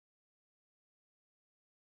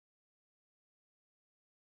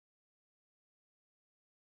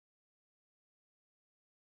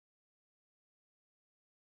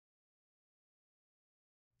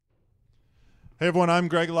Hey everyone, I'm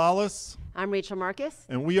Greg Lalas. I'm Rachel Markus.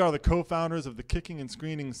 And we are the co-founders of the Kicking and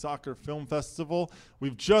Screening Soccer Film Festival.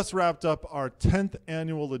 We've just wrapped up our 10th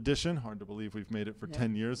annual edition. Hard to believe we've made it for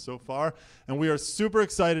 10 years so far. And we are super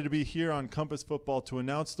excited to be here on Compass Football to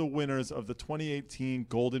announce the winners of the 2018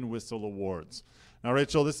 Golden Whistle Awards. Now,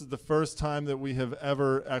 Rachel, this is the first time that we have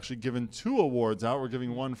ever actually given 2 awards out. We're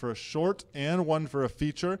giving one for a short and one for a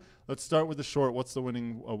feature. Let's start with the short. What's the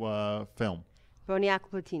winning film? Boniac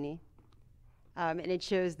Platini. And it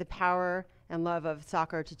shows the power and love of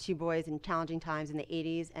soccer to 2 boys in challenging times in the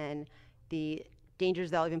 80s and the dangers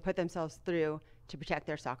they'll even put themselves through to protect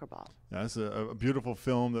their soccer ball. Yeah, it's a beautiful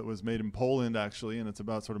film that was made in Poland, actually, and it's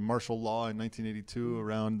about sort of martial law in 1982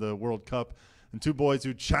 around the World Cup. And 2 boys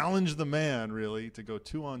who challenge the man, really, to go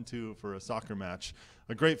 2-on-2 for a soccer match.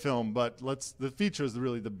 A great film, but the feature is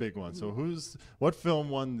really the big one. So what film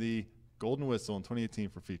won the Golden Whistle in 2018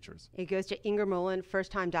 for features? It goes to Inger Moland,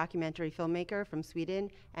 first-time documentary filmmaker from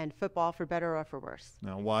Sweden, and Football for Better or for Worse.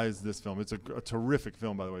 Now, why is this film? It's a terrific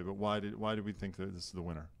film, by the way, but why did we think that this is the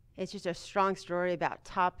winner? It's just a strong story about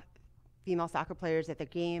top female soccer players at the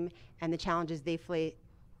game and the challenges they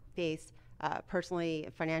face personally,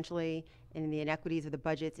 financially, and the inequities of the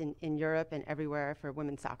budgets in Europe and everywhere for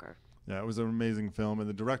women's soccer. Yeah, it was an amazing film, and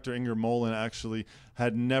the director, Inger Moland, actually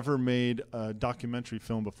had never made a documentary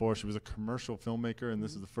film before. She was a commercial filmmaker, and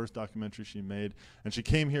this is the first documentary she made. And she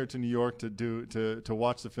came here to New York to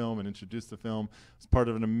watch the film and introduce the film. It's part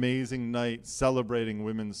of an amazing night celebrating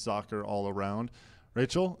women's soccer all around.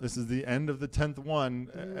 Rachel, this is the end of the 10th one.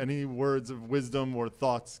 Any words of wisdom or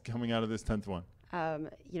thoughts coming out of this 10th one?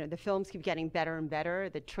 The films keep getting better and better.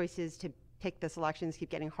 The choices to pick the selections keep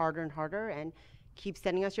getting harder and harder, and keep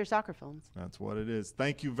sending us your soccer films. That's what it is.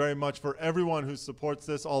 Thank you very much for everyone who supports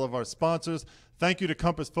this, all of our sponsors. Thank you to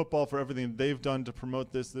Compass Football for everything they've done to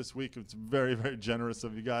promote this week. It's very, very generous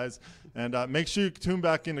of you guys. And make sure you tune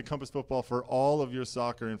back into Compass Football for all of your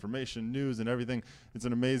soccer information, news, and everything. It's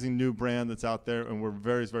an amazing new brand that's out there, and we're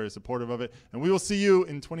very, very supportive of it. And we will see you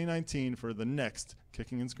in 2019 for the next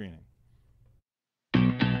Kicking and Screening.